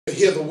to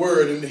hear the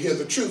word and to hear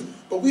the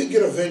truth. But we'll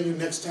get a venue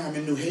next time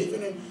in New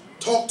Haven and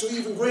talk to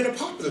even greater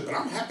populace. But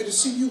I'm happy to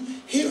see you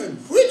here in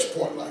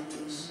Bridgeport like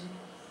this.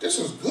 This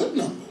was good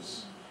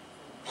numbers.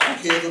 I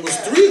don't care if it was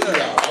 3 of y'all.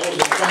 I would have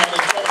been coming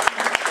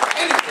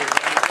and talking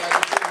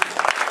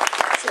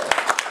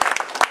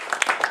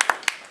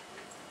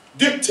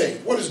to you.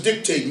 Dictate. What does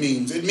dictate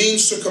mean? It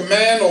means to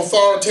command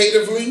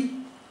authoritatively,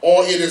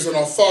 or it is an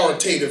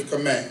authoritative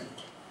command.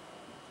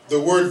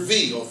 The word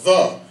the or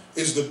the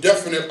is the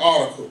definite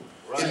article.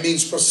 Right. It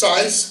means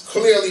precise,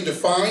 clearly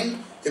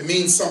defined. It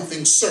means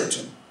something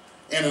certain.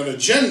 And an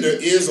agenda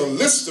is a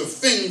list of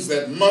things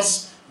that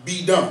must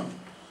be done.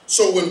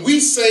 So when we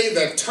say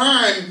that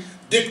time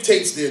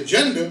dictates the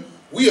agenda,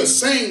 we are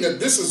saying that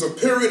this is a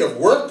period of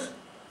work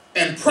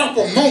and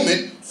proper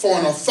moment for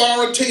an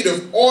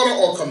authoritative order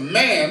or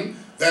command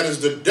that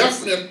is the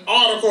definite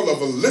article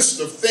of a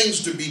list of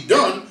things to be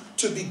done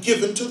to be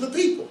given to the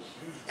people.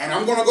 And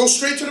I'm going to go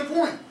straight to the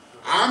point.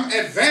 I'm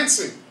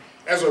advancing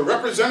as a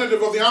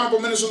representative of the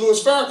Honorable Minister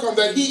Louis Farrakhan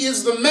that he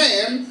is the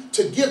man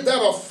to give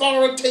that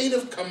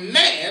authoritative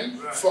command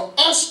for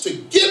us to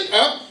get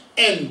up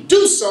and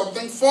do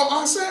something for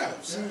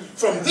ourselves.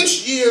 From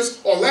this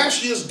year's or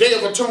last year's Day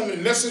of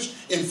Atonement message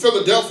in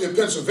Philadelphia,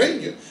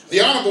 Pennsylvania,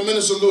 the Honorable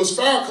Minister Louis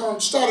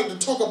Farrakhan started to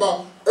talk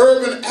about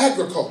urban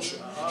agriculture.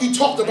 He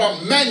talked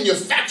about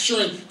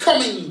manufacturing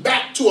coming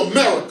back to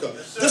America.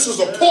 This is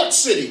a port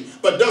city,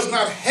 but does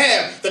not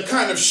have the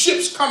kind of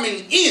ships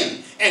coming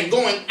in and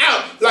going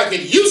out like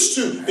it used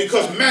to,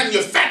 because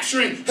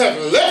manufacturing have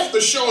left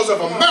the shores of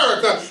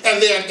America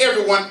and they're on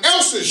everyone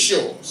else's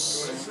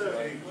shores.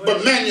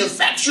 But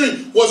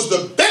manufacturing was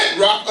the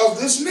bedrock of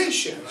this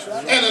nation.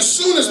 And as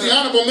soon as the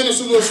Honorable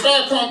Minister Louis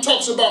Farrakhan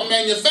talks about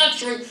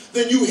manufacturing,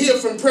 then you hear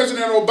from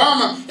President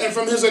Obama and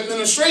from his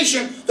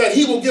administration that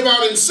he will give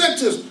out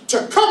incentives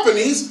to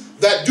companies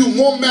that do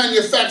more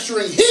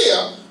manufacturing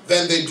here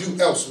than they do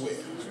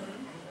elsewhere.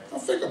 Now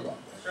think about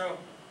that.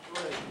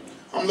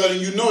 I'm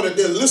letting you know that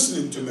they're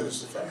listening to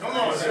Minister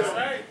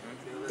Farrakhan.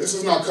 This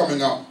is not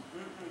coming out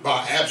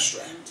by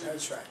abstract.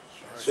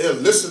 They're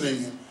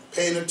listening and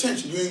paying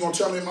attention. You ain't going to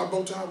tell me my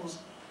bow tie was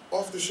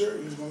off the shirt?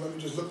 You're just going to let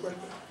me just look like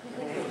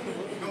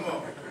that? Come on.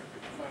 All right.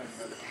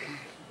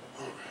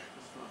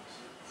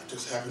 I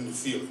just happen to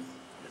feel it.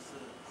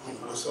 I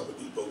don't know what's up with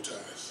these bow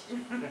ties.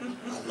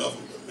 I love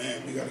them, but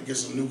man, we got to get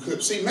some new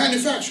clips. See,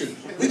 manufacturing,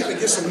 we got to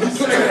get some new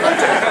clips.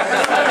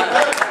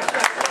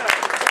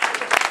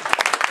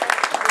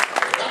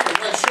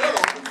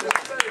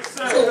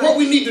 So what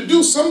we need to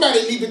do,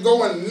 somebody need to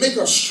go and make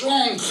a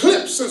strong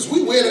clip, since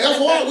we wear the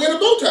FOI, wear the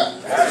bow tie.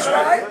 That's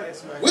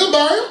right. We'll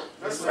buy them.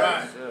 That's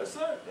right.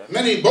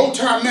 Many bow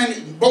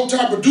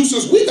tie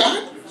producers we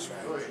got.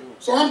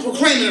 So I'm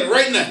proclaiming it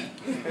right now.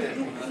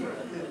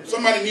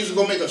 Somebody needs to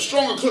go make a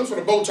stronger clip for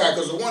the bow tie,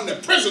 because the one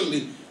that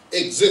presently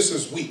exists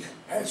is weak.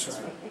 That's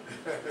right.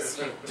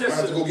 I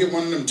have to go get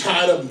one of them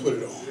tied up and put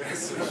it on.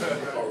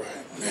 All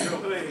right.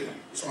 Now,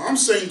 so I'm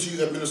saying to you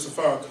that Minister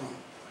Farrakhan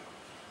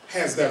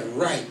has that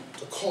right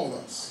to call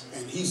us,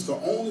 and he's the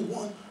only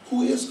one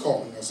who is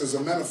calling us. As a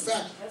matter of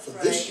fact, for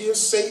this year's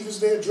Savior's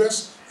Day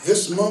address,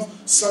 this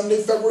month,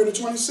 Sunday, February the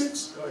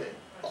 26th,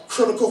 a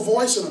critical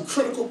voice in a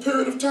critical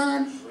period of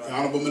time, the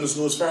Honorable Minister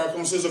Louis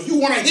Farrakhan says, if you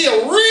want to hear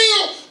a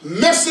real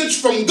message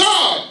from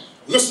God,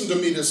 listen to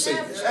me this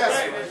Savior's Day.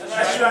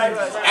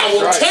 I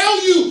will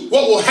tell you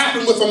what will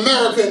happen with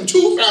America in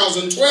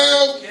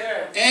 2012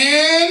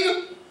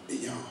 and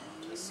beyond.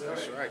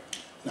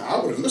 Now, I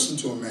would have listened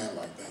to a man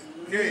like that,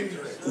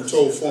 who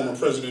told former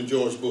President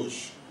George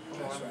Bush,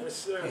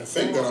 don't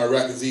think that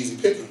Iraq is easy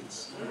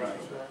pickings.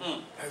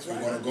 You're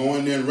going to go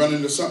in there and run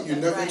into something you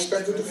never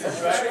expected to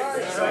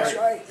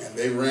find. And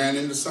they ran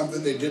into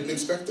something they didn't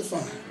expect to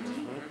find.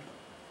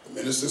 The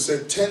minister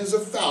said tens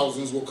of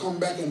thousands will come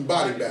back in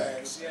body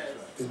bags.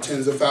 Did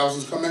tens of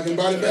thousands come back in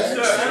body bags?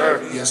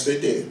 Yes, they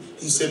did.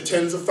 He said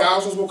tens of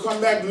thousands will come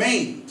back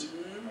maimed.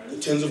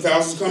 Did tens of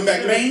thousands come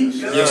back maimed?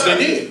 Yes, they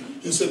did.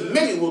 He said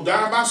many will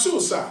die by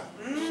suicide.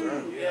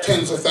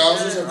 Tens of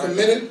thousands have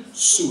committed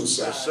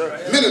suicide.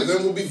 Many of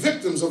them will be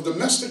victims of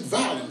domestic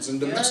violence and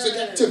domestic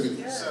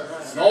activities.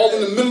 And all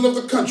in the middle of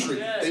the country,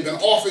 they've been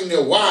offering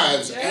their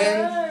wives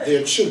and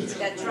their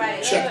children.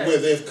 Check where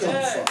they've come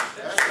from.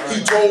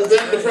 He told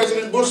them, the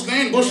President Bush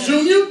then, Bush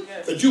Jr.,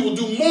 that you will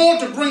do more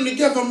to bring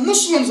together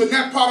Muslims in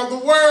that part of the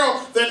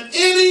world than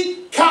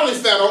any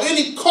caliphate or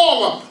any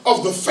caller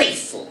of the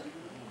faithful.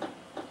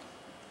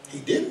 He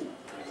did it.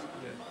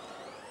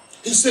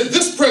 He said,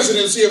 this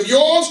presidency of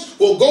yours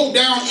will go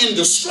down in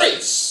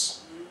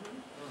disgrace.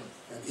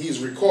 And he's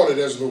recorded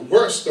as the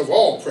worst of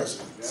all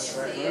presidents.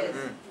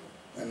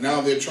 And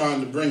now they're trying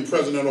to bring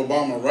President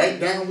Obama right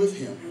down with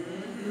him,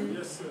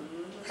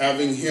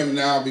 having him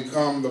now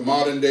become the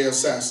modern day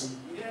assassin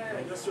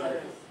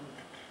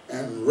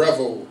and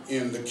revel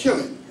in the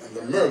killing and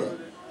the murder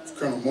of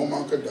Colonel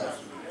Muammar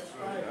Gaddafi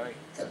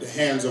at the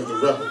hands of the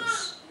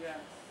rebels.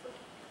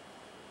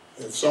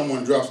 If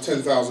someone drops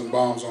 10,000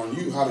 bombs on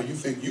you, how do you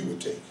think you would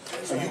take it?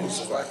 So you would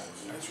survive.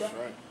 That's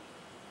right.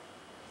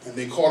 And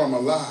they caught him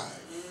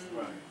alive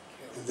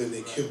and then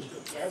they killed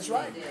him. That's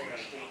right.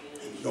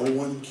 And no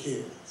one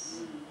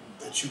cares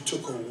that you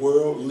took a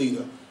world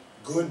leader,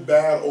 good,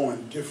 bad, or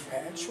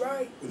indifferent. That's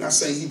right. We're not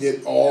saying he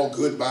did all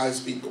good by his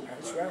people.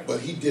 That's right.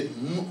 But he did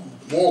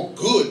more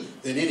good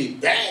than any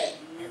bad.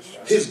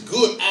 His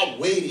good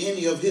outweighed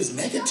any of his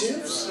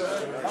negatives.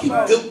 He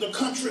built the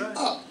country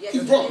up. He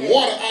brought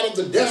water out of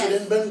the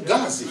desert in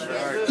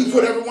Benghazi. He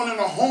put everyone in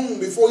a home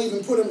before he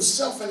even put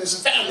himself and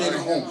his family in a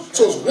home.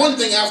 So it's one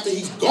thing after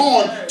he's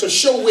gone to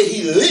show where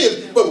he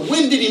lived, but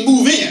when did he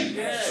move in?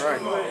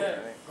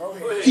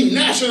 He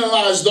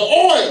nationalized the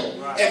oil,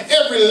 and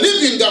every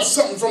Libyan got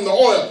something from the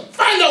oil.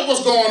 Find out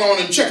what's going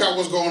on and check out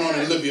what's going on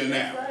in Libya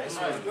now.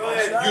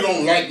 You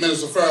don't like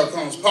Minister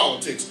Farrakhan's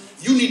politics.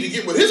 You need to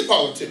get with his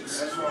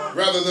politics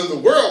rather than the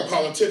world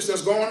politics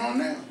that's going on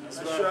now. That's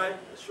right.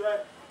 That's right.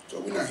 So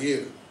we're not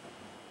here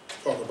to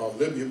talk about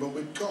Libya, but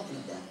we're talking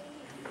about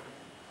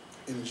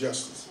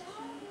injustice.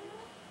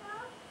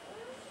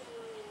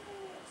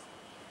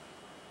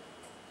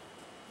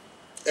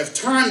 If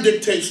time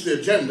dictates the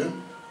agenda,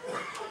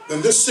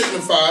 then this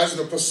signifies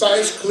the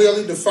precise,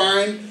 clearly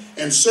defined,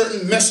 and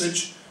certain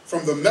message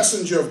from the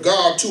messenger of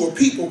God to a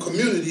people,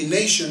 community,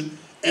 nation,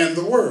 and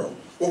the world.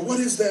 Well, what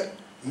is that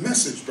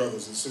message,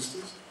 brothers and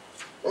sisters?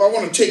 Well, I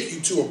want to take you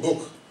to a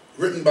book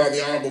written by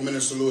the Honorable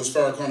Minister Louis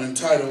Farrakhan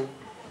entitled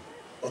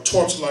A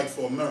Torchlight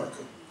for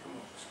America.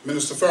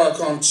 Minister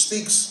Farrakhan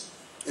speaks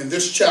in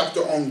this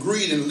chapter on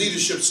greed and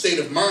leadership state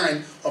of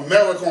mind,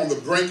 America on the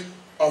brink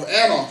of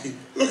anarchy.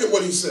 Look at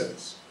what he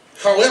says.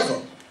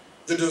 However,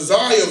 the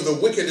desire of the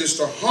wicked is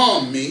to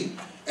harm me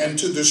and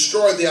to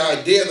destroy the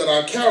idea that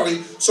I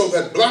carry, so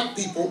that black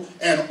people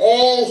and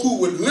all who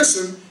would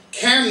listen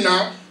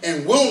cannot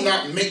and will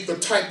not make the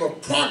type of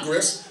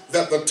progress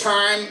that the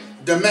time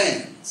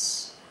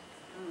demands.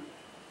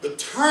 The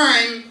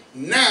time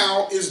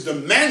now is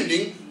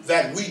demanding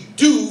that we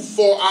do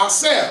for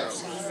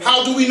ourselves.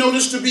 How do we know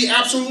this to be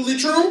absolutely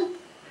true?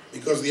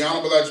 Because the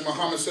Honorable Elijah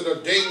Muhammad said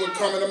a day would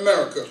come in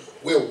America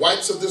where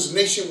whites of this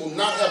nation will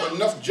not have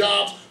enough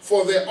jobs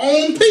for their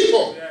own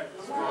people,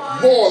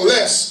 more or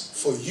less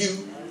for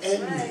you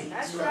and me.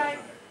 That's right.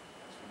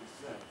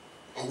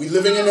 Are we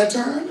living in that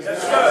time?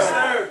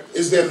 Yes,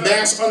 Is there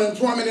mass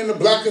unemployment in the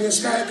black and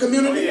Hispanic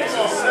community?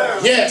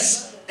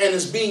 Yes, and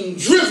it's being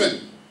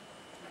driven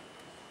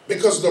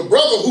because the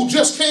brother who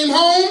just came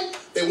home,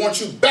 they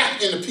want you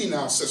back in the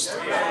penal system.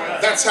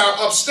 That's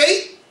how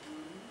upstate,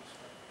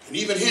 and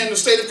even here in the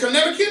state of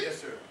Connecticut,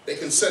 they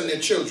can send their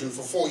children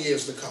for 4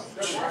 years to college.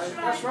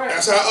 That's right.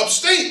 That's how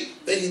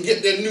upstate they can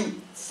get their new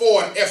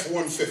Ford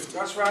F-150.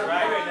 That's right.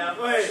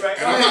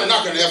 And I'm not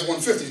knocking the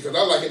F-150s because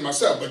I like it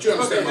myself, but you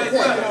understand my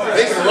point.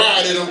 They can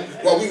ride in them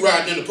while we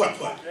riding in the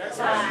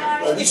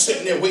putt-putt. Or we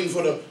sitting there waiting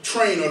for the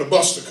train or the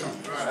bus to come.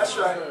 That's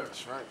right.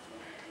 That's right.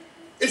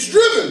 It's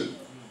driven.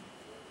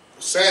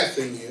 The sad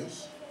thing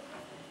is,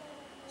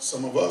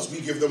 some of us,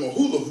 we give them a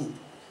hula hoop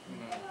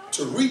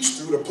to reach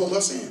through to pull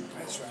us in.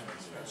 That's right.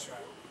 That's right.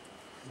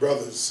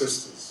 Brothers and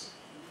sisters,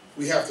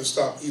 we have to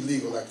stop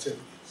illegal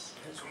activities.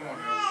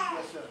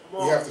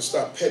 We have to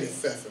stop petty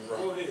theft and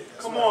robbery.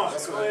 Come on.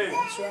 That's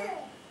right.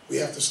 We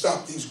have to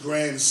stop these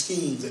grand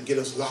schemes that get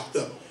us locked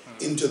up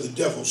into the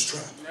devil's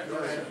trap.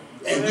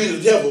 And we,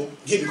 the devil,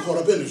 getting caught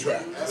up in the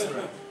trap.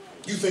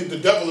 You think the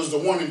devil is the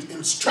one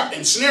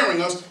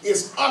ensnaring us.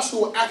 It's us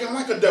who are acting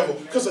like a devil,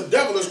 because the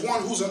devil is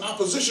one who's in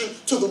opposition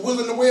to the will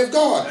and the way of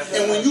God.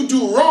 And when you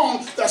do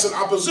wrong, that's an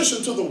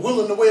opposition to the will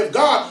and the way of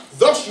God.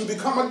 Thus you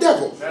become a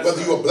devil. Whether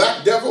you're a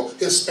black devil,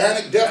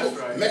 Hispanic devil,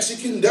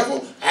 Mexican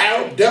devil,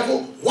 Arab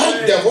devil,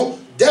 white devil,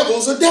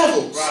 devils are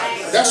devils.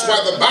 That's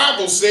why the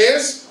Bible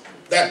says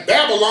that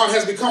Babylon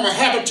has become a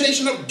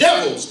habitation of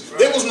devils.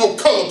 There was no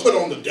color put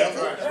on the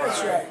devil.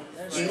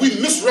 And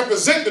we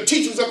misrepresent the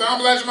teachings of the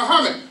Honorable Elijah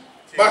Muhammad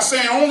by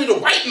saying only the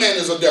white man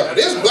is a devil.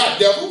 There's black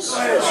devils.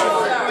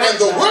 And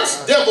the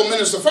worst devil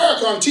Minister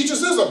Farrakhan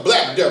teaches is a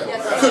black devil,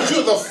 because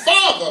you're the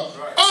father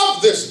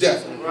of this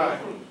devil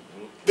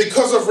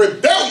because of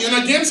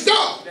rebellion against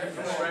God.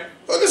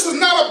 But this is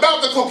not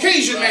about the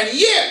Caucasian man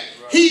yet.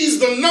 He's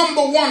the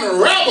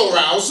 #1 rabble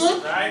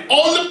rouser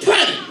on the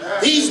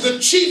planet. He's the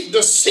chief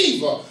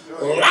deceiver,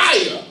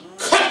 liar,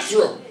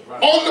 cutthroat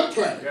on the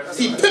planet.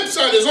 He pimps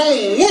out his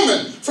own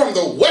woman from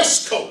the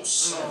West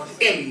Coast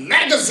in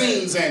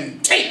magazines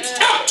and tapes.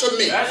 Talk to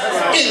me.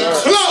 In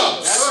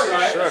clubs.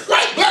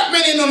 Right? Black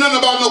men ain't know nothing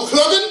about no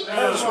clubbing.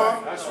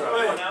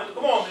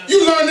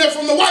 You learned that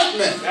from the white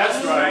man.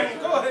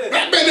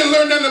 Black men didn't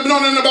know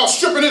nothing about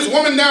stripping his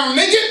woman down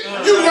naked.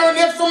 You learned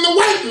that from the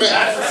white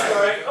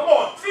man. Come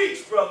on,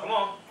 teach, bro. Come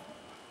on.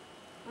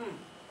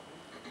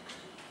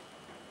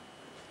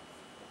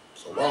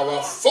 So while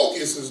our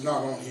focus is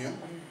not on him,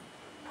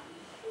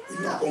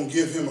 we're not going to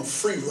give him a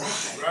free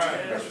ride.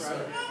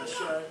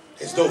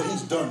 As though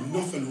he's done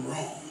nothing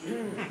wrong.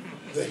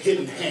 The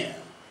hidden hand.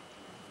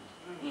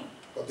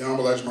 But the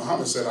Honorable Elijah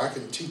Muhammad said, I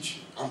can teach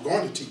you. I'm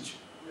going to teach you.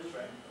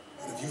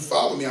 And if you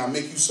follow me, I'll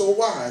make you so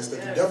wise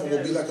that the devil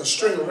will be like a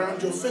string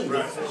around your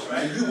finger.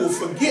 And you will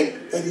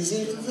forget that he's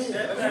even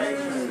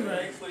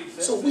there.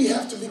 So we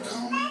have to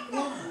become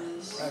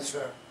wise. That's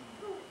right.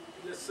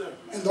 Yes, sir.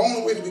 And the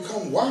only way to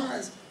become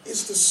wise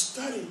is to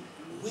study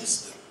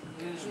wisdom.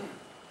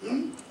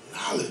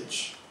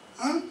 Knowledge.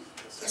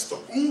 That's the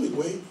only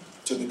way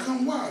to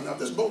become wise. Now, if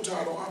this bow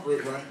tie don't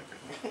operate right,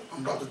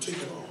 I'm about to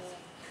take it off.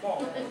 Yeah,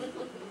 I'm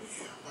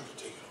about to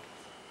take it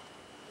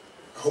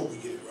off. I hope we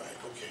get it right.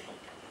 Okay.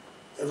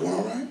 Everyone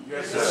all right?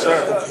 Yes,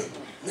 sir. Okay.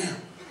 Now,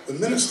 the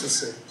minister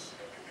says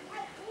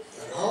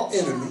that our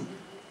enemy,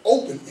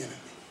 open enemy,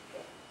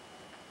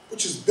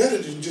 which is better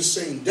than just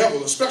saying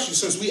devil, especially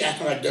since we act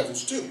like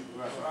devils too.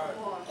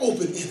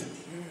 Open enemy.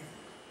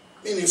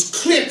 Meaning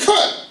it's clear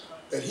cut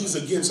that he's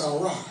against our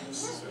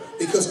rise.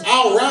 Because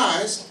our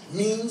rise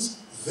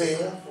means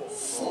their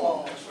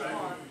fall.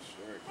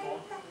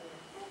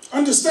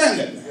 Understand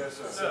that now.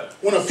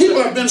 When the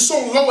people have been so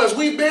low as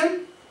we've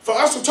been, for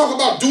us to talk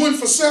about doing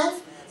for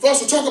self, for us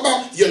to talk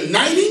about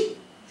uniting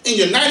and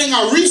uniting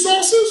our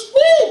resources,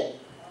 woo!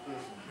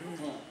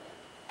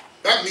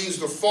 That means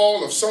the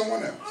fall of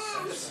someone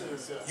else.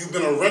 You've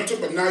been a renter,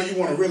 but now you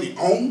want to really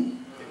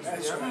own.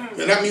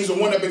 And that means the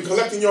one that's been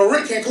collecting your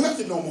rent can't collect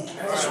it no more.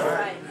 That's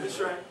right. That's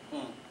right.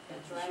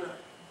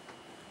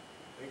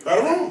 Right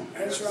or wrong?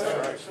 That's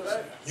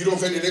right. You don't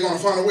think that they're going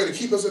to find a way to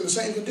keep us in the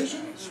same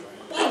condition?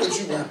 Why would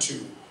you want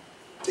to?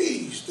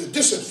 The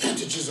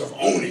disadvantages of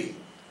owning.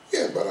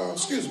 Yeah, but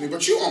excuse me,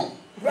 but you own.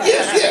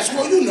 Yes,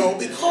 well, you know,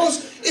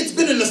 because it's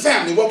been in the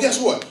family. Well, guess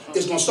what?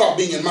 It's going to start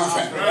being in my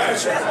family.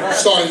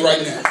 Starting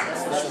right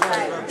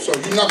now. So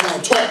you're not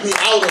going to talk me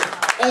out of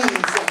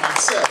owning for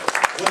myself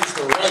when it's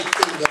the right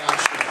thing that I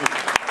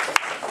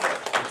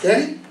should do.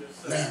 Okay?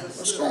 Now,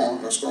 let's go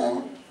on. Let's go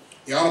on.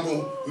 The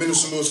Honorable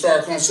Minister Louis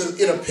Farrakhan said,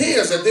 it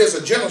appears that there's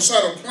a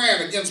genocidal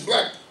plan against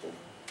black people.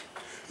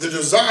 The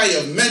desire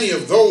of many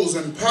of those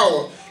in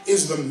power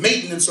is the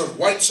maintenance of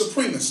white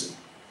supremacy.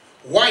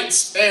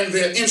 Whites and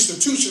their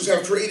institutions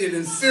have created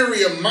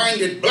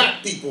inferior-minded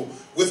black people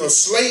with a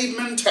slave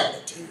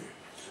mentality.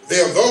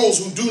 There are those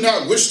who do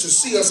not wish to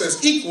see us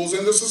as equals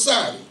in the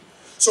society.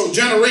 So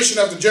generation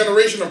after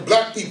generation of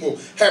black people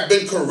have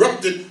been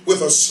corrupted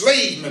with a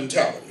slave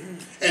mentality.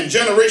 And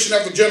generation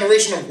after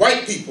generation of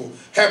white people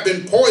have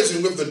been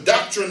poisoned with the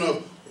doctrine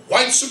of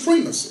white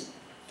supremacy.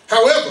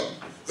 However,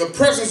 the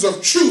presence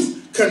of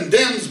truth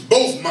condemns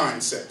both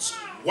mindsets.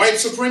 White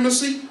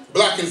supremacy,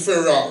 black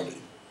inferiority.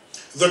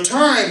 The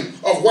time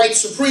of white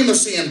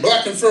supremacy and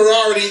black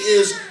inferiority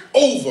is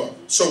over,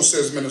 so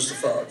says Minister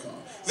Farrakhan.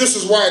 This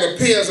is why it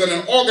appears that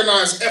an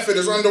organized effort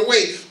is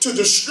underway to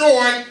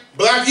destroy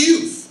black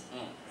youth.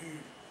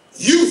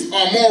 Youth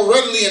are more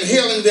readily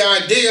inhaling the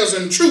ideas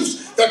and truths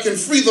that can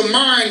free the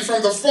mind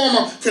from the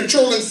former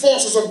controlling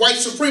forces of white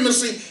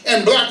supremacy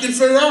and black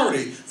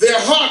inferiority. Their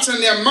hearts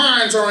and their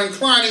minds are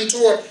inclining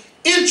toward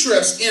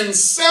interest in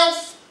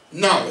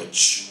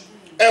self-knowledge.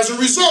 As a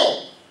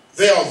result,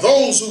 there are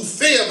those who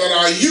fear that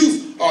our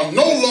youth are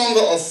no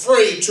longer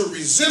afraid to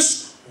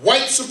resist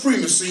white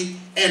supremacy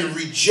and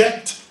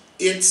reject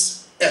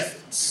its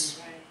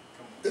efforts.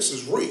 This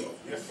is real.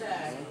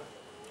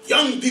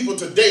 Young people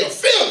today are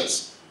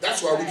fearless.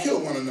 That's why we kill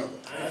one another.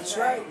 That's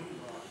right.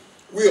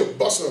 We'll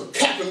bust a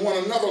cap in one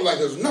another like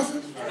there's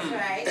nothing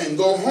and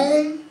go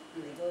home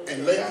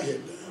and lay our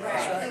head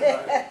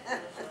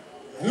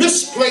down.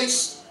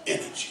 Misplaced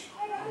energy.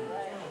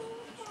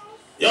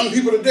 Young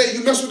people today,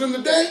 you mess with them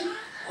today,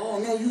 oh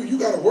no, you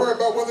got to worry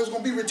about whether it's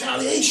going to be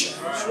retaliation.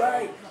 That's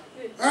right.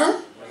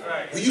 Huh?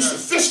 We used to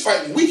fist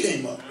fight when we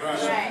came up.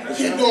 We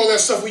can't do all that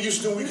stuff we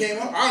used to do when we came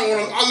up.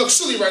 I look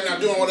silly right now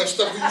doing all that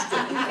stuff we used to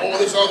do. All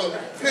this other.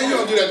 Man, you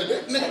don't do that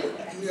today. Nigga,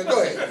 yeah,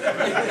 go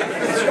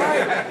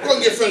ahead. Go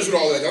and get finished with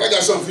all that. I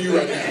got something for you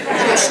right now. You're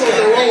going to slow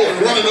your roll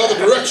and run in the other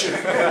direction.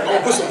 I'm going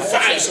to put some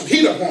fire, some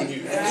heat up on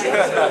you.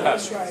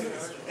 That's right.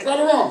 Right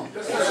or wrong?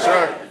 That's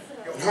right.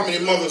 And how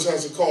many mothers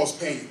has it caused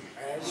pain?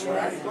 That's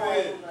right.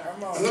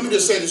 And let me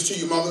just say this to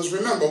you, mothers.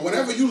 Remember,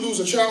 whenever you lose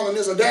a child and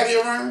there's a daddy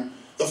around,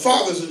 the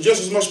father's in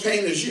just as much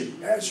pain as you.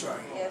 That's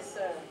right. Yes,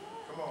 sir.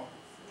 Come on.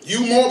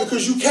 You more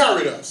because you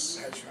carried us.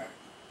 That's right.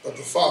 But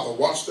the father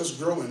watched us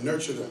grow and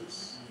nurtured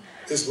us.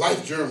 His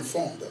life germ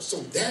formed us.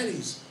 So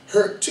daddies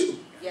hurt too.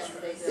 Yes,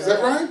 they do. Is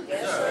that right?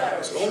 Yes, sir.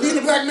 So don't leave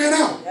the black man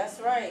out. That's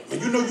right.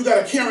 And you know you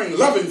got a caring,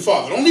 loving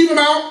father. Don't leave him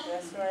out.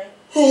 That's right.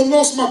 Oh, I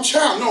lost my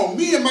child. No,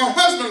 me and my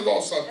husband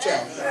lost our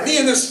child. Me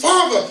and his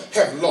father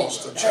have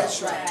lost a child.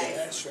 That's right.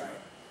 That's right.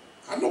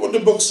 I know what the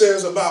book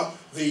says about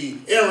the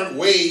errant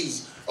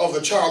ways of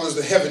the child is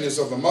the heaviness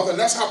of the mother, and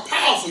that's how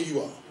powerful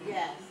you are.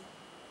 Yes.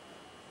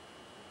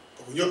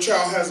 But when your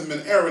child hasn't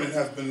been errant and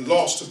has been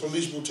lost to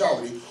police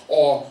brutality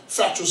or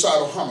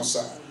fratricidal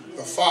homicide,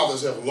 the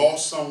fathers have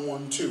lost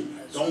someone too.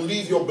 Don't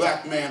leave your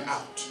black man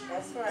out.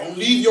 That's right. Don't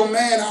leave your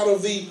man out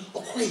of the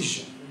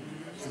equation.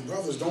 And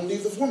brothers, don't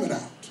leave the woman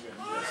out.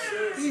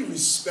 Be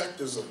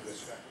respecters of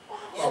this.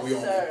 While we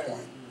on that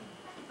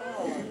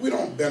point. We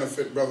don't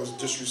benefit brothers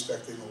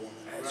disrespecting a woman.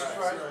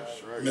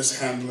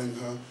 Mishandling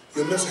her.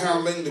 You're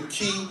mishandling the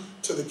key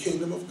to the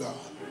kingdom of God.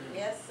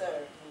 Yes,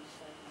 sir.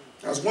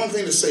 Now, it's one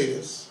thing to say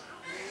this.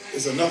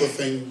 It's another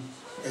thing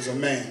as a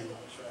man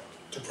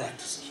to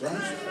practice it,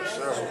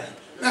 right?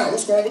 Now,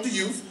 let's go on with the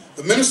youth.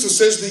 The minister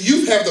says the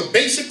youth have the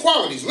basic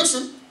qualities,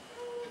 listen,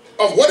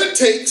 of what it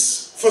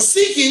takes for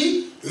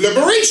seeking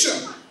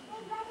liberation.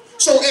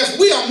 So if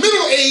we are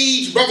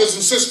middle-aged brothers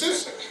and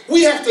sisters,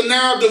 we have to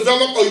now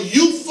develop a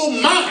youthful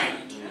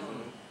mind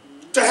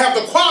to have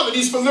the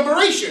qualities for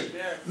liberation.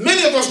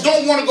 Many of us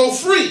don't want to go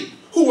free,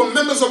 who were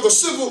members of the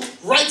civil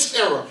rights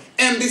era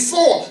and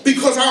before,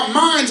 because our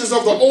minds is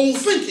of the old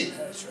thinking.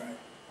 That's right.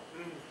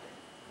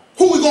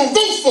 Who we going to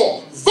vote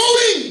for?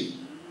 Voting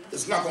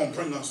is not going to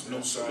bring us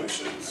no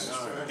solutions.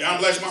 The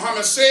Honorable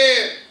Muhammad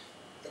said,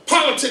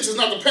 politics is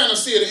not the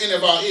panacea to any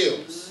of our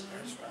ills.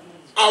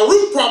 Our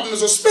root problem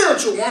is a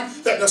spiritual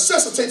one that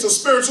necessitates a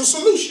spiritual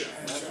solution.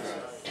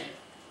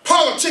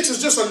 Politics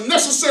is just a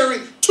necessary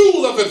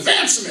tool of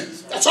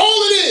advancement. That's all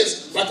it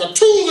is, like a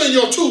tool in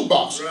your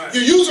toolbox. Right.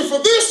 You use it for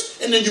this,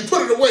 and then you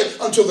put it away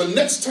until the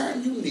next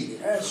time you need it.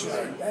 That's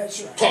right.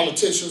 That's right.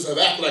 Politicians have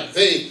acted like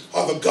they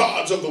are the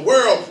gods of the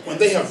world when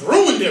they have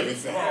ruined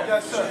everything.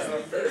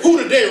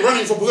 Who today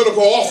running for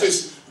political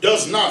office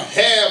does not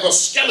have a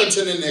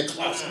skeleton in their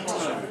closet?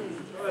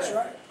 That's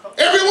right.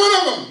 Every one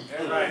of them.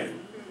 That's right.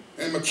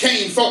 And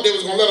McCain thought they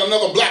was going to let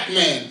another black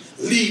man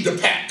lead the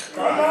pack.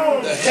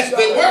 The heck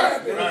they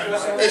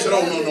were. They said,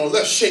 oh, no,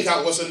 let's shake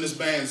out what's in this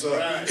man's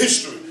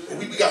history.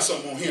 We got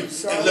something on him,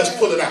 and let's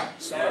pull it out.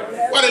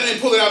 Why didn't they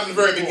pull it out in the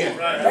very beginning?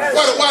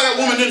 Why that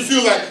woman didn't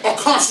feel like a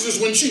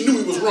consciousness when she knew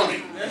he was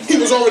running? He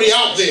was already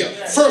out there.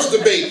 First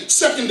debate,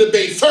 second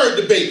debate,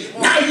 third debate.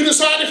 Now you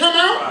decide to come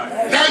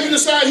out? Now you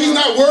decide he's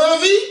not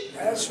worthy?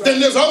 Then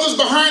there's others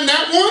behind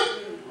that one?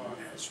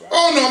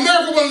 Oh no,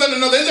 America wasn't letting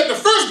another. They let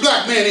the first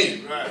black man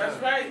in.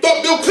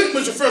 Thought Bill Clinton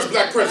was your first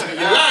black president.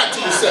 You lied to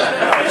yourself.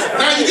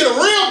 Now you get a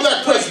real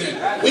black president.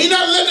 We ain't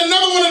not letting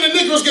another one of the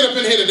Negroes get up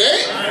in here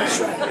today.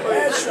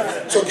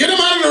 So get him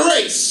out of the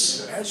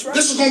race.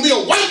 This is going to be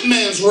a white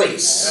man's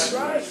race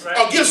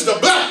against the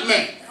black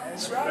man.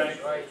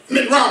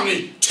 Mitt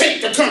Romney,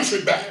 take the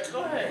country back.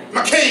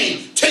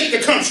 McCain, take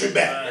the country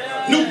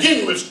back. Newt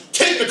Gingrich,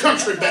 take the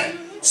country back.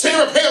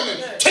 Sarah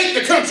Palin, take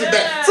the country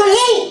back. From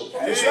who?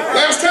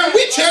 Last time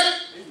we checked,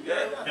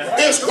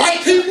 it's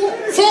white people,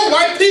 for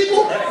white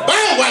people,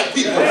 by white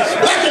people.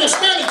 Black and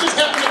Hispanic just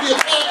happen to be a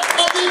part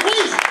of the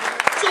equation.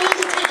 So where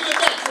you taking it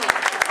back from?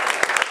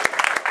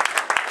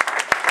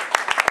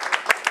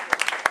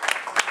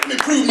 Let me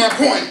prove my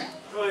point.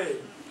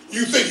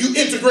 You think you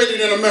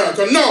integrated in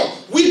America. No,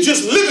 we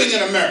just living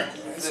in America.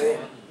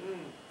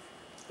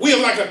 We are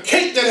like a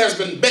cake that has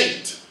been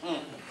baked.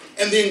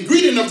 And the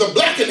ingredient of the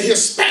black and the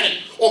Hispanic,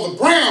 or the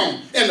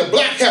brown and the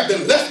black, have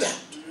been left out.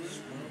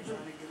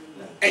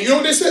 And you know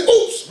what they said?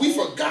 Oops, we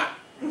forgot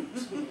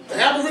the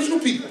Aboriginal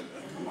people.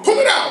 Pull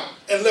it out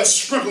and let's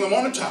sprinkle them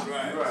on the top.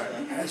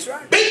 That's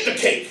right. Bake the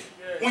cake.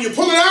 When you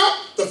pull it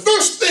out, the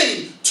first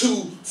thing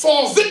to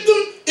fall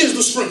victim is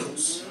the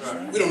sprinkles.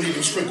 We don't need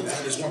the sprinkles.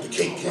 I just want the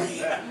cake plain.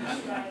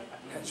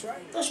 That's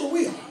right. That's what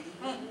we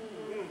are.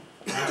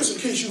 Just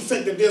in case you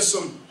think that there's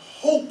some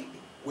hope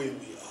where we are.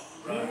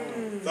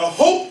 The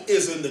hope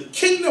is in the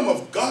kingdom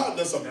of God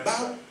that's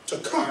about to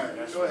come.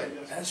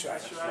 That's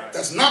right.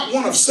 That's not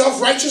one of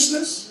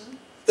self-righteousness.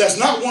 That's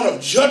not one of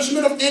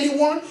judgment of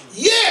anyone.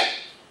 Yeah.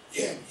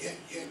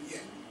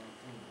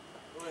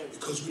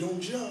 Because we don't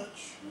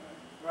judge.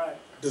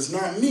 Does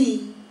not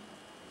mean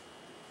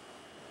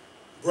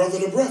brother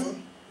to brother,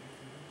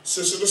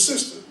 sister to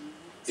sister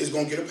is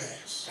going to get a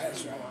pass.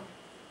 That's right.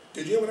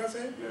 Did you hear what I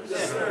said?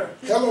 Yes, sir.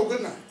 Hello,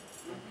 good night.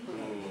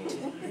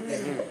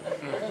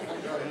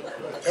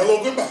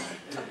 Hello, goodbye.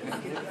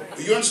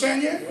 Do you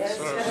understand yet? Yes,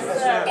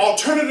 sir.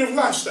 Alternative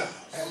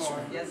lifestyles.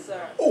 Yes,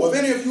 sir. Oh, if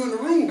any of you in the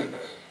room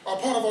are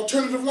part of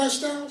alternative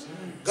lifestyles,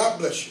 God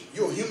bless you.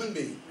 You're a human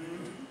being.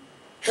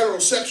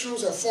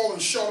 Heterosexuals have fallen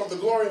short of the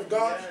glory of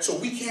God, so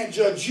we can't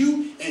judge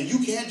you and you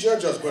can't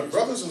judge us. But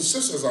brothers and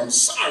sisters, I'm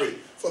sorry,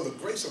 for the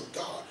grace of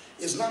God,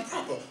 it's not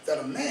proper that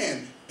a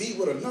man be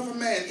with another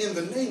man in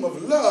the name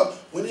of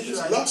love when it is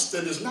lust.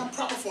 And it's not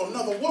proper for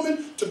another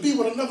woman to be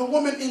with another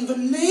woman in the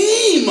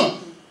name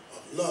of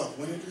love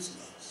when it is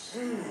lust.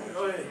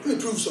 Let me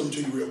prove something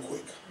to you real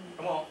quick.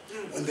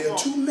 When there are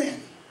two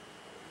men,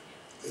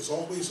 there's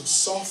always a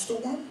softer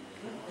one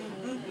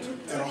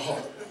and a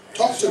harder one.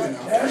 Talk to me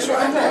now. That's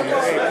right.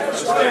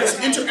 It's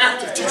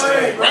interactive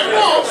teaching. Right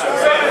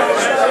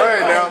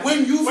now.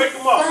 When you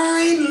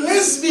find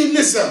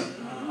lesbianism,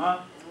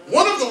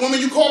 one of the women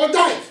you call a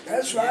dyke.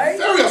 That's right.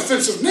 Very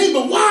offensive name,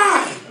 but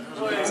why?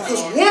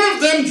 Because one of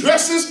them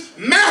dresses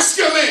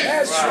masculine.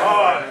 That's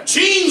right.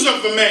 Jeans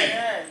of the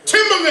man.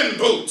 Timberland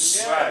boots.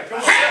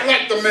 Hat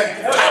like the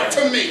man. Talk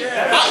to me.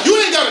 You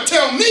ain't got to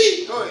tell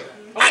me.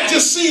 I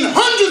just seen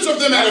hundreds of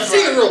them at a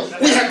funeral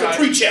we had to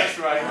preach at.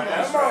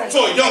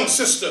 For a young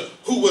sister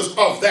who was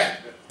of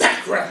that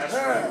background.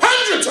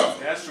 Hundreds of them.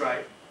 That's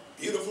right.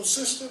 Beautiful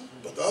sister,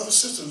 but the other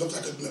sister looked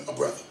like a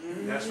brother.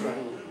 That's right.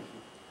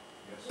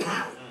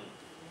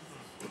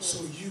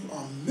 So you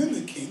are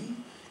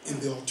mimicking in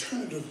the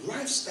alternative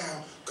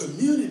lifestyle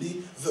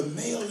community, the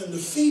male and the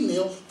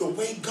female, the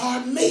way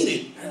God made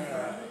it.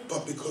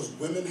 But because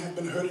women have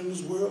been hurt in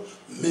this world,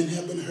 men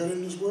have been hurt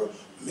in this world,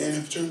 men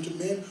have turned to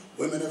men,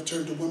 women have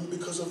turned to women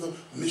because of the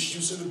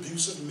misuse and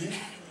abuse of men.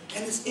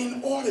 And it's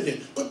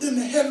inordinate. But then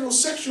the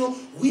heterosexual,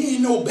 we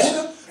ain't no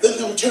better than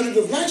the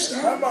alternative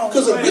lifestyle.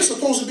 Because if we're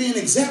supposed to be an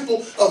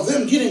example of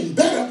them getting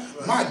better,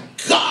 my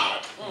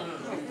God,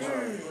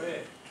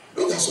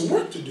 we got some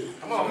work to do.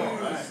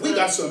 We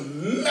got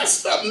some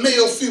messed up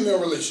male-female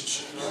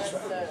relationships.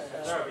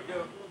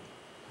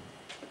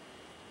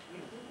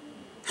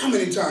 How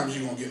many times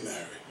you gonna get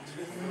married?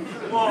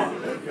 I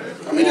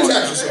mean, just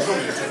ask yourself, how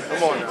many times?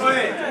 Come on now.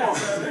 I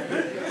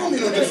don't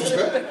mean no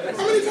disrespect.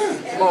 How many times?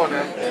 Come on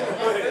now.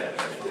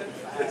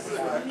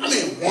 I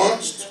mean,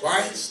 once,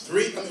 twice,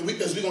 three. I mean,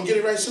 because we're gonna get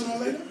it right sooner or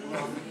later.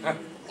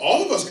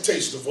 All of us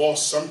taste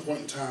divorce some point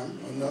in time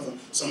or another.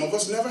 Some of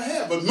us never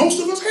have, but most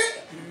of us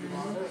have.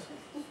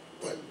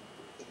 But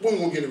when we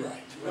gonna get it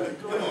right?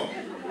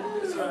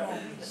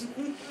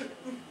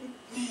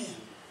 Man,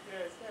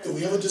 do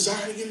we ever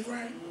desire to get it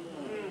right?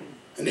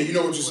 And then you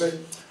know what you say?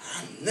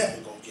 I'm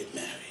never gonna get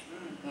married.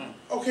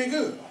 Okay,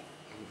 good.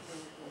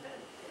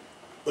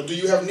 But do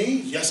you have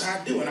needs? Yes,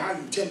 I do, and I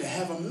intend to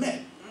have them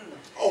met.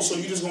 Oh, so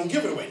you just gonna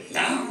give it away?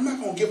 Nah, I'm not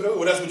gonna give it away.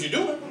 Well, that's what you're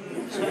doing.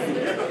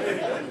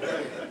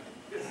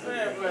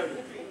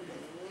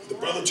 The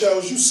brother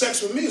tells you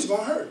sex with me is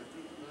gonna hurt.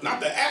 Not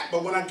the act,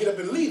 but when I get up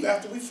and leave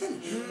after we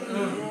finish.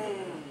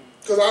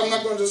 Because I'm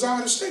not gonna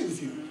desire to stay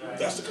with you.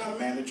 That's the kind of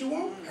man that you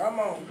want? Come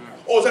on.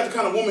 Or is that the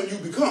kind of woman you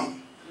become?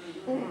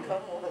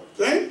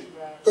 See?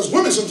 Because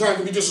women sometimes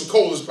can be just as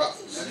cold as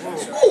brothers.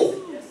 Oh,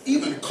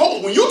 even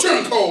cold. When you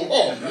turn cold,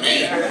 oh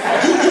man,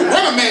 you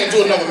run a man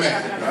to another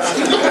man.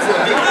 He's looking for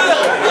a dude.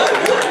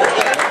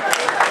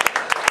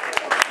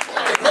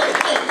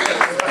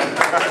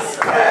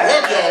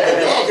 Love y'all, but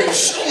y'all can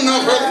show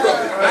enough hurt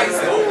brother.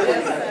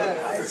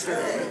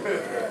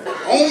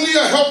 Only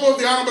a helper of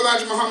the Honorable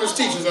Muhammad's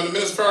teachings under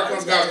Minister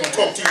Farrakhan's God is going to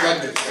talk to you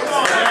like this.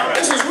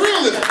 This is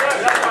realism.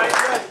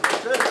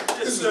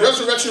 This is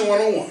Resurrection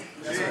 101.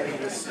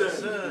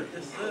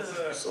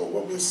 So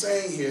what we're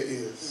saying here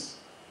is,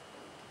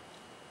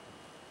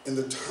 in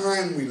the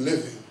time we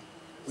live in,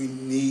 we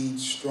need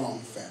strong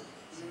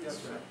families.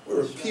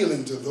 We're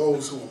appealing to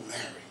those who are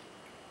married.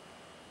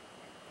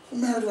 Who are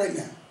married right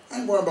now. I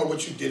ain't worried about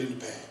what you did in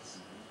the past.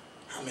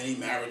 How many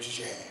marriages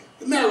you had.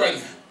 You're married right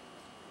now.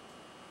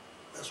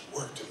 Let's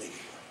work to make it work.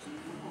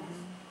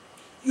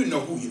 You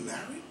know who you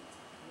married.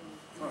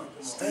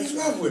 Stay in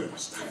love with them.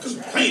 Stop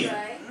complaining.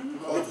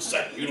 All of a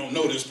sudden, you don't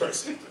know this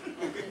person.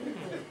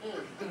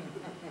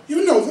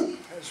 You know them.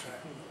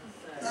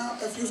 Now,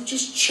 if you've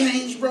just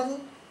changed, brother,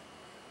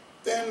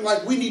 then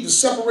like we need to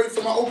separate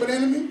from our open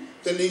enemy,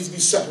 there needs to be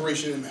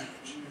separation in marriage.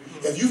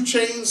 If you've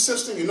changed,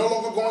 sister, you're no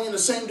longer going in the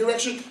same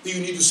direction, then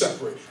you need to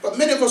separate. But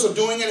many of us are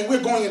doing it, and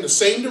we're going in the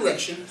same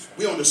direction.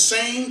 We're on the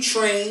same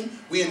train.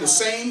 We're in the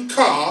same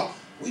car.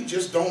 We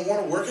just don't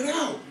want to work it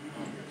out.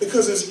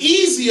 Because it's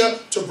easier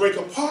to break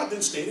apart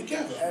than stay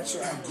together. That's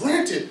right. Now,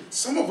 granted,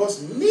 some of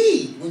us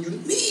need, when you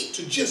need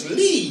to just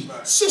leave.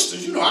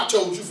 Sisters, you know, I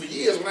told you for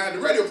years when I had the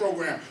radio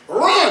program,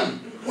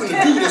 run when the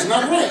dude is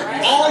not right.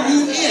 Are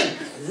you in?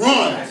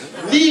 Run.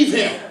 Leave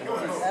him.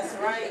 That's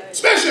right.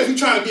 Especially if you're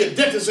trying to be a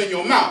dentist in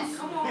your mouth.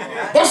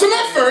 Bust him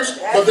up first,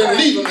 but then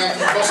leave him after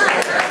you bust him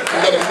up.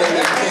 And let him know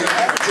that you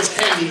can't just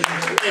hand him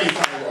any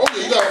kind of way. Oh,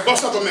 yeah, you got to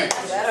bust up a man.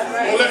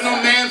 Don't let no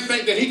man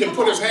think that he can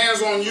put his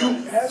hands on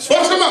you.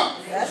 Bust him up.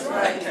 That's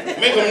right.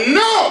 Make him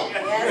know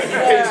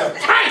it's a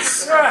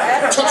price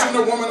touching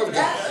the woman of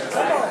God.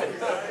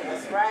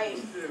 That's right.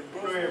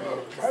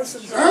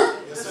 Huh?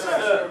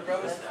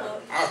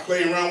 I was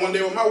playing around one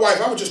day with my wife.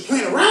 I was just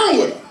playing around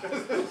with her.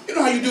 You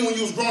know how you do when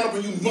you was growing up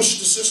and you mushed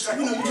the sister?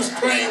 You know, you just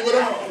playing with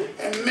her.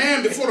 And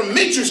man, before the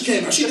Matrix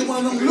came out, she did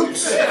one of them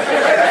loops. She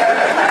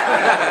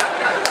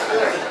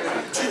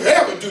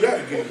ever do that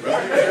again, bro? I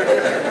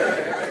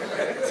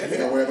said, you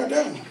don't worry about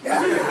that one.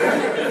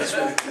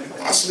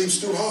 I sleep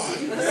too hard.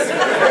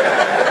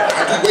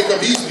 I do wake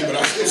up easily, but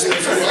I still sleep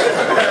too hard.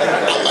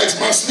 I like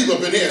my sleep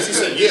up in here. She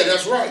said, yeah,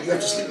 that's right. You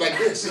have to sleep like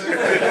this.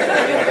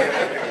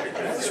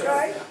 That's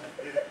right.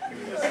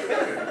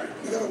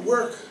 We got to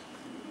work.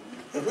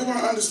 If we're going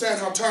to understand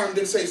how time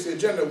dictates the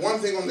agenda, one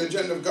thing on the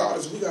agenda of God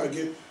is we got to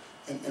get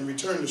and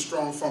return to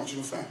strong,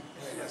 functional family.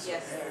 Yes.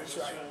 That's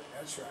right.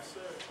 That's right.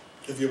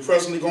 If you're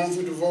presently going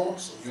through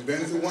divorce, or you've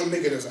been through one,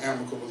 make it as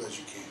amicable as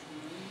you can.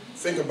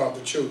 Think about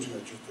the children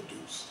that you've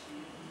produced.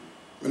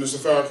 Minister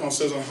Farrakhan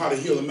says on how to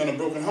heal a man of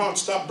broken heart,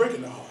 stop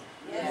breaking the heart.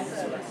 Yes,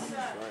 sir.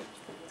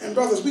 And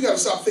brothers, we got to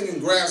stop thinking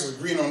grass is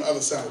green on the other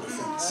side of the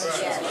fence.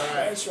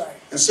 That's right.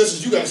 And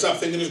sisters, you got to stop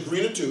thinking it's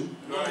greener too.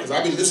 Because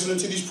I've been listening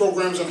to these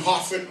programs in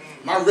Hartford.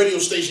 My radio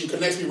station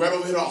connects me right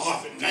over here to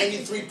Hartford,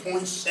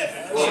 93.7.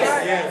 That's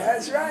right.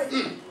 That's right.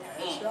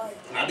 That's right.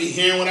 I be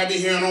hearing what I be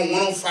hearing on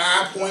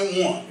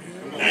 105.1,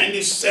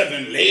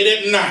 97,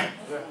 late at night.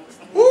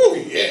 Woo,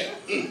 yeah.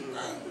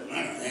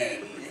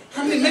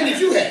 How many men did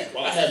you have?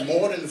 Well, I had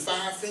more than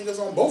 5 fingers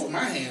on both of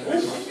my hands.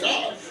 Oh my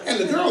God. And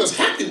the girl is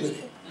happy with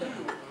it.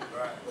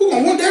 Who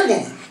gonna want that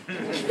woman?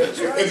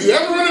 If you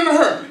ever run into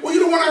her, well, you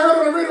the one I heard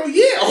on the radio?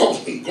 Yeah. Oh,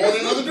 going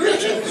in another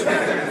direction.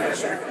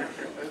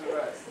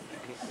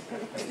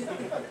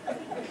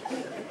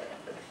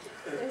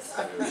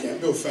 You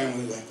can't build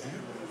family like that.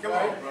 Come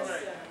on.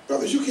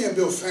 Brothers, you can't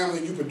build family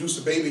and you produce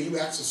a baby and you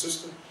ask a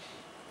sister,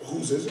 well,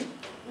 whose is it?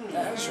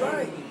 That's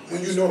right.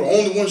 When you know the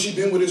only one she's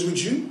been with is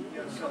with you.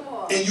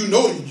 And you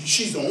know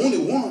she's the only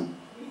one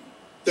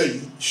that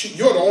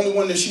you're the only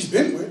one that she's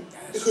been with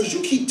because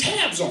you keep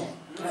tabs on her.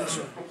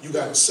 You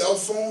got a cell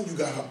phone, you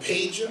got her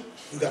pager,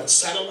 you got a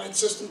satellite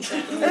system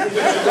tracking her.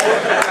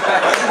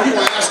 You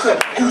want to ask her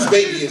whose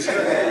baby is it.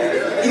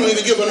 You don't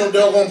even give her no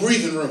doggone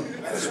breathing room.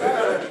 That's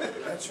right.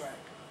 That's right.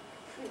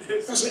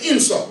 That's an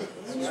insult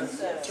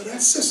to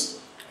that sister.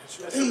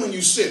 Then when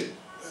you sit,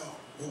 well,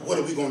 what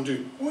are we going to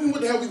do?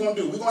 What the hell are we going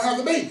to do? We're going to have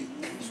the baby.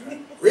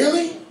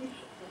 Really?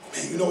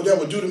 Man, you know what that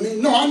would do to me?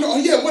 No, I know.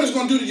 Yeah, what it's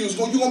going to do to you is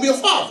you're going to be a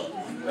father.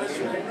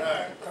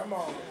 Come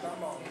on,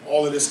 come on.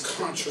 All of this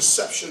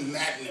contraception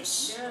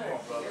madness.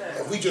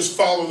 If we just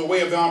follow the way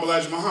of the Honorable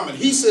Elijah Muhammad.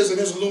 He says in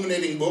his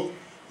illuminating book,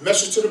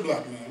 Message to the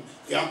Black Man,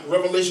 the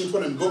revelation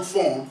put in book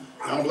form,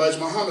 the Honorable Elijah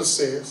Muhammad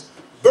says,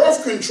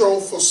 birth control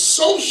for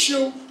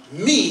social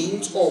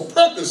means or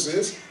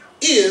purposes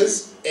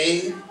is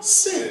a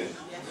sin.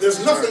 There's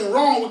nothing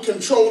wrong with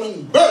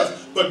controlling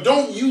birth, but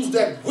don't use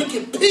that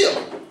wicked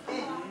pill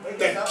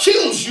that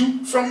kills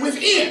you from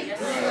within.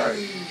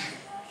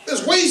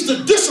 There's ways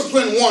to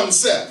discipline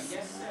oneself.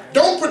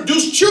 Don't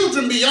produce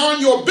children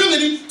beyond your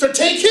ability to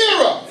take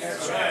care of.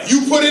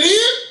 You put it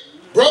in,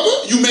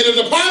 brother, you made a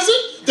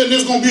deposit, then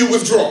there's going to be a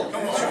withdrawal.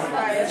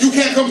 You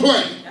can't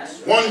complain.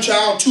 1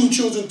 child, 2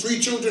 children, 3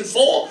 children,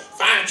 4,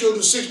 5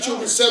 children, 6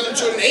 children, 7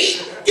 children,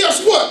 8.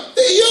 Guess what?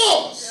 They're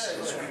yours.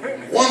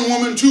 1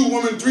 woman, 2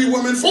 women, 3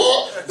 women,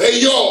 4, they're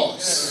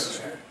yours.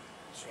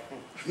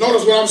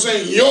 Notice what I'm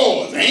saying,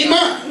 yours, ain't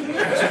mine.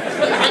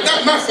 I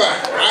got my 5,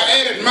 I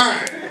added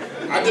mine.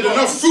 I did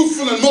enough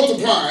fruitful and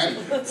multiplying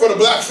for the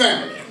black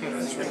family.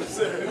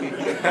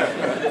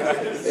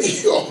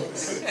 They're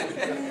yours.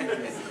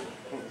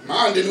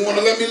 Mine didn't want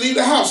to let me leave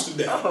the house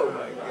today.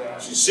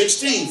 She's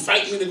 16,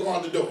 fighting me to go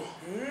out the door.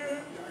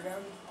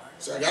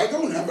 So I got to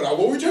go now, but I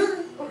will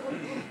return.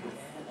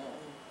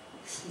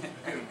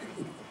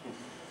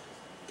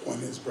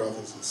 Point is,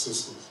 brothers and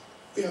sisters,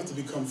 we have to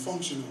become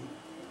functional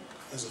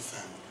as a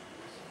family.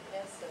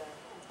 Yes, sir.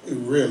 We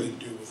really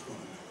do with one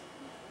another.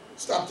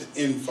 Stop the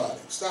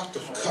infighting. Stop the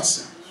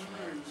cussing.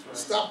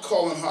 Stop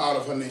calling her out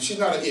of her name. She's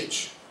not an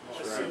itch.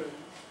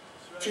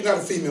 She's not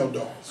a female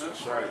dog.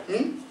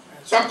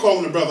 Stop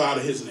calling the brother out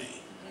of his name.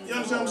 You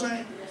understand what I'm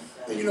saying?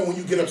 And you know when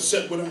you get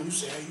upset with him, you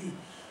say, hey, you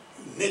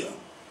nigga.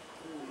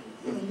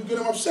 You know, you get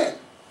him upset.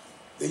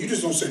 Then you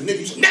just don't say nigga,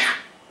 you say, nah!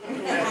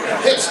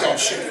 Head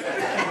starts shaking.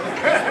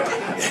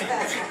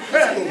 That's a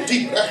little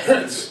deep, that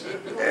hurts.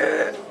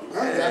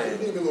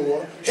 Give me a little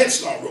water. Head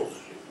start rolling.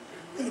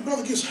 And the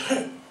brother gets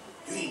hurt.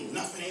 You ain't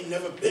nothing, ain't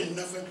never been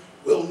nothing,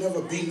 will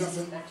never be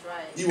nothing. That's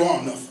right. You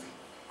are nothing.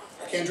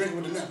 I can't drink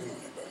with the napkin on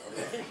it,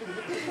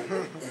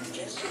 brother. Thank you,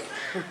 Jesus.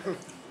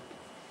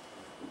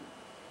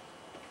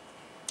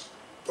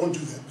 Don't do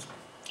that.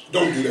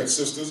 Don't do that,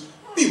 sisters.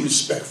 Be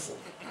respectful.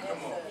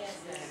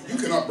 You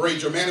can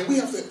upbraid your man, and we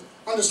have to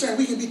understand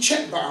we can be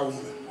checked by our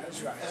woman.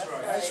 That's right.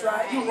 That's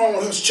right. Nothing wrong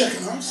with us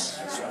checking us.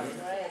 That's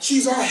right.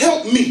 She's our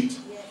helpmeet.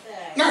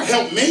 Not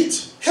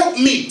helpmate,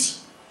 helpmeet.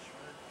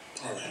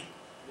 All right.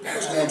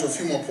 Let's go on to a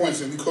few more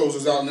points and we close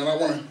this out, and then I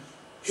want to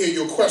hear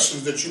your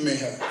questions that you may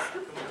have.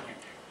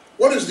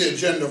 What is the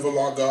agenda of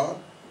Allah God?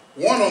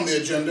 One on the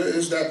agenda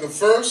is that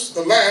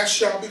the last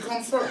shall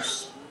become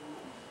first.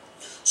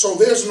 So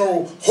there's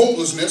no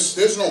hopelessness,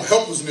 there's no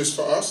helplessness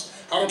for us.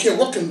 I don't care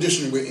what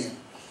condition we're in.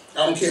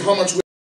 I don't care how much